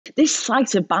this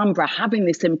site of Bamburgh having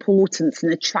this importance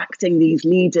and attracting these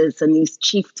leaders and these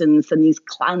chieftains and these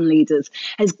clan leaders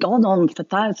has gone on for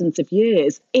thousands of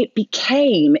years. It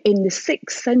became, in the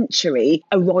 6th century,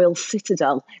 a royal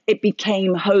citadel. It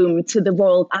became home to the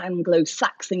royal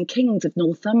Anglo-Saxon kings of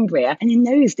Northumbria. And in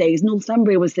those days,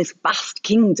 Northumbria was this vast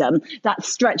kingdom that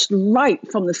stretched right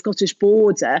from the Scottish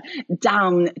border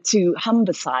down to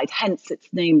Humberside, hence its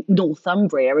name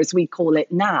Northumbria, as we call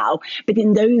it now. But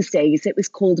in those days, it was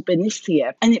called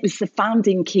Bernicia. And it was the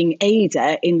founding King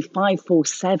Ada in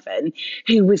 547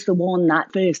 who was the one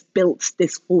that first built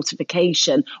this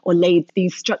fortification or laid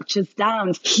these structures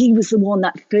down. He was the one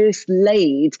that first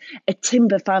laid a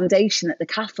timber foundation at the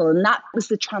castle. And that was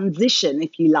the transition,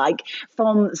 if you like,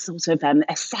 from sort of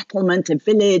a settlement, a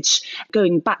village,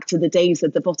 going back to the days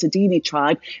of the Bottadini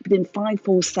tribe. But in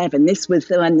 547, this was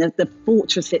when the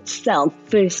fortress itself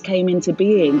first came into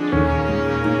being.